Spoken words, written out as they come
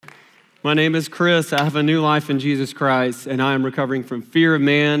My name is Chris. I have a new life in Jesus Christ, and I am recovering from fear of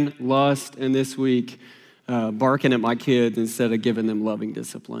man, lust, and this week, barking at my kids instead of giving them loving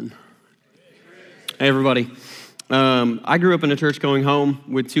discipline. Hey, everybody. I grew up in a church-going home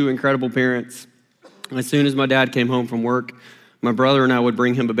with two incredible parents. As soon as my dad came home from work, my brother and I would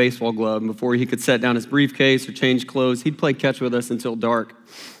bring him a baseball glove, and before he could set down his briefcase or change clothes, he'd play catch with us until dark.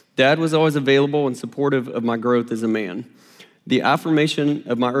 Dad was always available and supportive of my growth as a man. The affirmation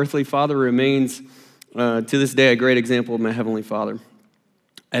of my earthly father remains, to this day, a great example of my heavenly Father.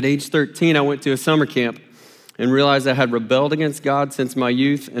 At age 13, I went to a summer camp and realized I had rebelled against God since my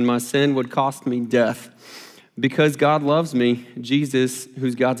youth, and my sin would cost me death. Because God loves me, Jesus,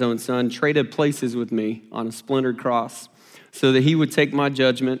 who's God's own son, traded places with me on a splintered cross so that he would take my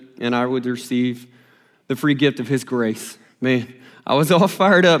judgment and I would receive the free gift of his grace. Man, I was all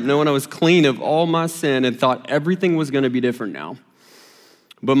fired up knowing I was clean of all my sin and thought everything was going to be different now.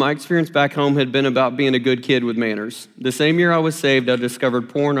 But my experience back home had been about being a good kid with manners. The same year I was saved, I discovered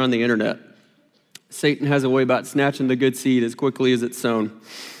porn on the internet. Satan has a way about snatching the good seed as quickly as it's sown.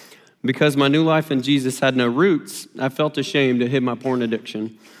 Because my new life in Jesus had no roots, I felt ashamed to hid my porn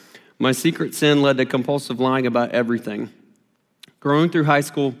addiction. My secret sin led to compulsive lying about everything. Growing through high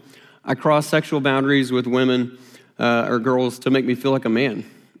school, I crossed sexual boundaries with women or girls to make me feel like a man.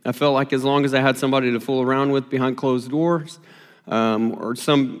 I felt like as long as I had somebody to fool around with behind closed doors or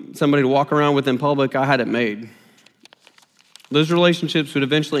somebody to walk around with in public, I had it made. Those relationships would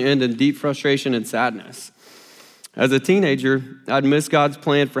eventually end in deep frustration and sadness. As a teenager, I'd missed God's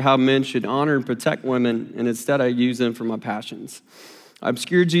plan for how men should honor and protect women, and instead I used them for my passions. I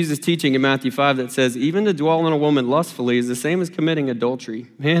obscured Jesus' teaching in Matthew 5 that says, even to dwell on a woman lustfully is the same as committing adultery.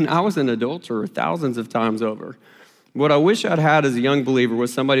 Man, I was an adulterer thousands of times over. What I wish I'd had as a young believer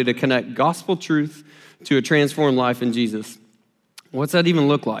was somebody to connect gospel truth to a transformed life in Jesus. What's that even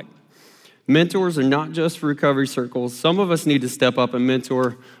look like? Mentors are not just for recovery circles. Some of us need to step up and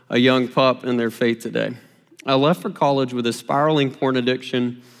mentor a young pup in their faith today. I left for college with a spiraling porn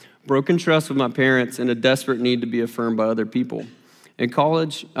addiction, broken trust with my parents, and a desperate need to be affirmed by other people. In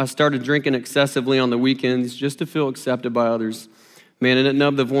college, I started drinking excessively on the weekends just to feel accepted by others. Man, and it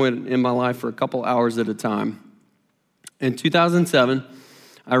numbed the void in my life for a couple hours at a time. In 2007,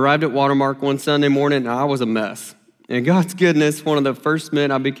 I arrived at Watermark one Sunday morning, and I was a mess. In God's goodness, one of the first men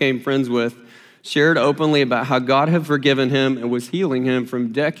I became friends with shared openly about how God had forgiven him and was healing him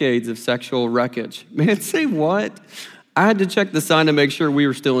from decades of sexual wreckage. Man, say what? I had to check the sign to make sure we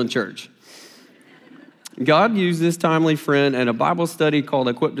were still in church. God used this timely friend and a Bible study called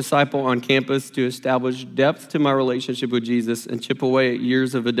Equip Disciple on campus to establish depth to my relationship with Jesus and chip away at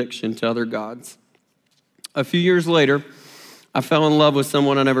years of addiction to other gods. A few years later, I fell in love with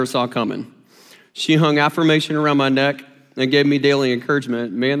someone I never saw coming. She hung affirmation around my neck and gave me daily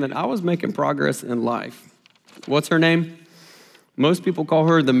encouragement, man, that I was making progress in life. What's her name? Most people call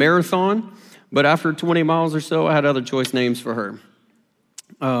her the Marathon, but after 20 miles or so, I had other choice names for her.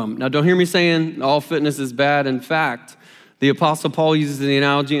 Now, don't hear me saying all fitness is bad. In fact, the Apostle Paul uses the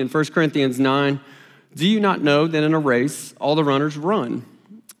analogy in 1 Corinthians 9, do you not know that in a race, all the runners run,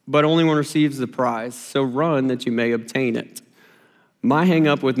 but only one receives the prize? So run that you may obtain it. My hang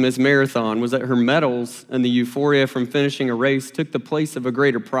up with Miss Marathon was that her medals and the euphoria from finishing a race took the place of a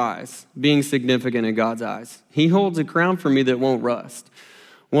greater prize, being significant in God's eyes. He holds a crown for me that won't rust.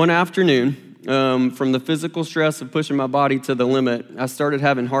 One afternoon, from the physical stress of pushing my body to the limit, I started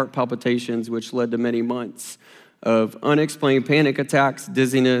having heart palpitations, which led to many months of unexplained panic attacks,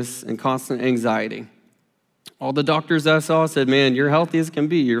 dizziness, and constant anxiety. All the doctors I saw said, man, you're healthy as can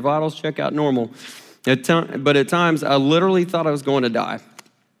be. Your vitals check out normal. But at times, I literally thought I was going to die.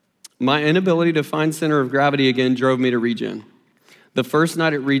 My inability to find center of gravity again drove me to Regen. The first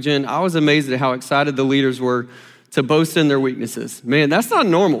night at Regen, I was amazed at how excited the leaders were to boast in their weaknesses. Man, that's not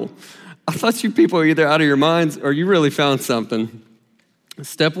normal. I thought you people are either out of your minds or you really found something.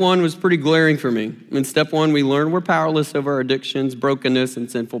 Step one was pretty glaring for me. In step one, we learned we're powerless over our addictions, brokenness,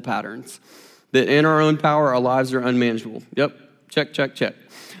 and sinful patterns. That in our own power, our lives are unmanageable. Yep, check, check, check.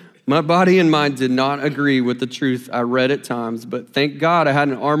 My body and mind did not agree with the truth I read at times, but thank God I had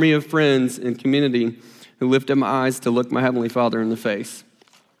an army of friends and community who lifted my eyes to look my Heavenly Father in the face.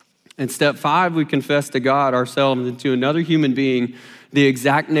 In step 5, we confess to God, ourselves, and to another human being the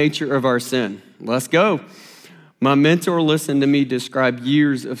exact nature of our sin. Let's go. My mentor listened to me describe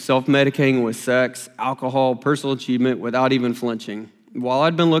years of self-medicating with sex, alcohol, personal achievement without even flinching. While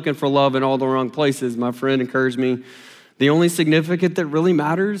I'd been looking for love in all the wrong places, my friend encouraged me, the only significant that really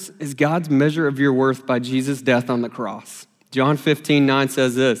matters is God's measure of your worth by Jesus' death on the cross. John 15:9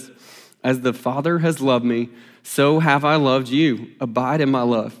 says this, as the Father has loved me, so have I loved you. Abide in my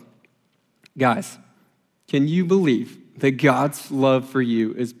love. Guys, can you believe that God's love for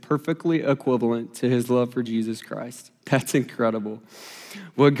you is perfectly equivalent to his love for Jesus Christ? That's incredible.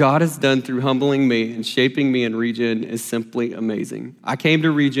 What God has done through humbling me and shaping me in Region is simply amazing. I came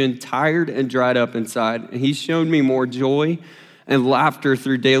to Region tired and dried up inside, and he's shown me more joy and laughter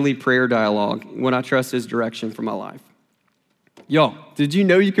through daily prayer dialogue when I trust his direction for my life. Y'all, did you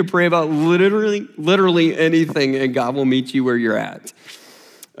know you could pray about literally anything and God will meet you where you're at?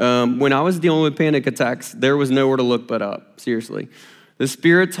 When I was dealing with panic attacks, there was nowhere to look but up, seriously. The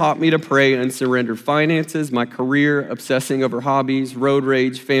Spirit taught me to pray and surrender finances, my career, obsessing over hobbies, road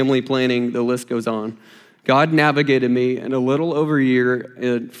rage, family planning, the list goes on. God navigated me in a little over a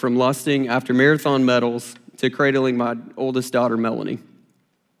year from lusting after marathon medals to cradling my oldest daughter, Melanie.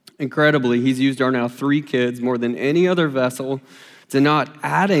 Incredibly, he's used our now 3 kids more than any other vessel to not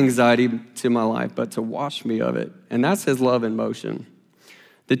add anxiety to my life, but to wash me of it. And that's his love in motion.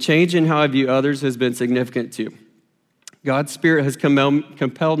 The change in how I view others has been significant too. God's Spirit has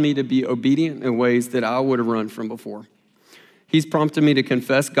compelled me to be obedient in ways that I would have run from before. He's prompted me to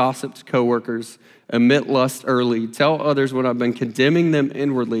confess gossip to coworkers, admit lust early, tell others when I've been condemning them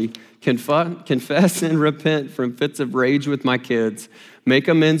inwardly, confess and repent from fits of rage with my kids, make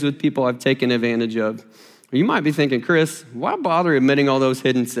amends with people I've taken advantage of. You might be thinking, Chris, why bother admitting all those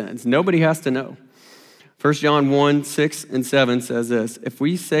hidden sins? Nobody has to know. 1 John 1, 6 and 7 says this, if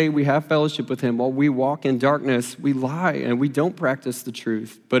we say we have fellowship with him while we walk in darkness, we lie and we don't practice the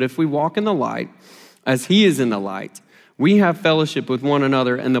truth. But if we walk in the light, as he is in the light, we have fellowship with one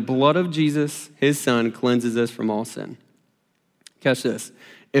another, and the blood of Jesus, his son, cleanses us from all sin. Catch this.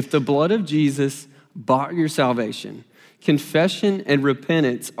 If the blood of Jesus bought your salvation, confession and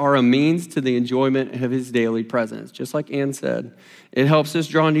repentance are a means to the enjoyment of his daily presence. Just like Ann said, it helps us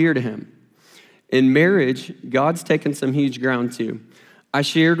draw near to him. In marriage, God's taken some huge ground too. I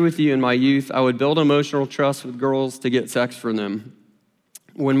shared with you in my youth, I would build emotional trust with girls to get sex from them.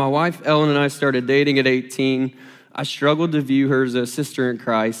 When my wife Ellen and I started dating at 18, I struggled to view her as a sister in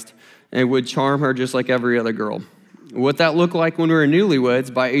Christ and would charm her just like every other girl. What that looked like when we were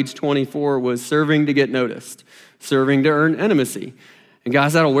newlyweds by age 24 was serving to get noticed, serving to earn intimacy. And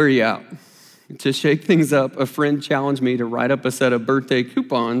guys, that'll wear you out. To shake things up, a friend challenged me to write up a set of birthday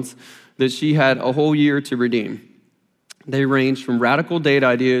coupons that she had a whole year to redeem. They ranged from radical date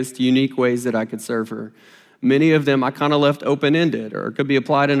ideas to unique ways that I could serve her. Many of them I kind of left open-ended or could be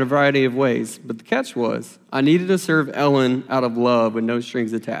applied in a variety of ways. But the catch was, I needed to serve Ellen out of love with no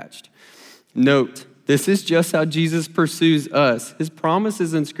strings attached. Note, this is just how Jesus pursues us. His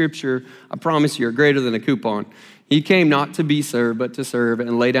promises in Scripture, I promise you, are greater than a coupon. He came not to be served, but to serve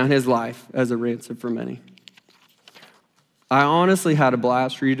and lay down his life as a ransom for many. I honestly had a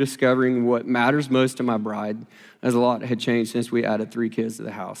blast rediscovering what matters most to my bride, as a lot had changed since we added 3 kids to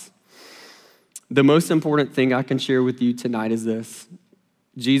the house. The most important thing I can share with you tonight is this.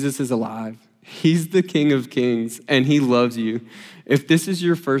 Jesus is alive. He's the King of Kings, and he loves you. If this is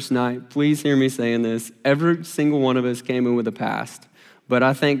your first night, please hear me saying this. Every single one of us came in with a past, but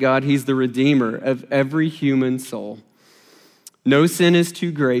I thank God he's the Redeemer of every human soul. No sin is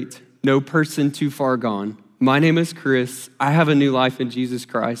too great, no person too far gone. My name is Chris. I have a new life in Jesus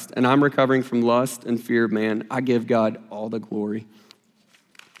Christ, and I'm recovering from lust and fear of man. I give God all the glory.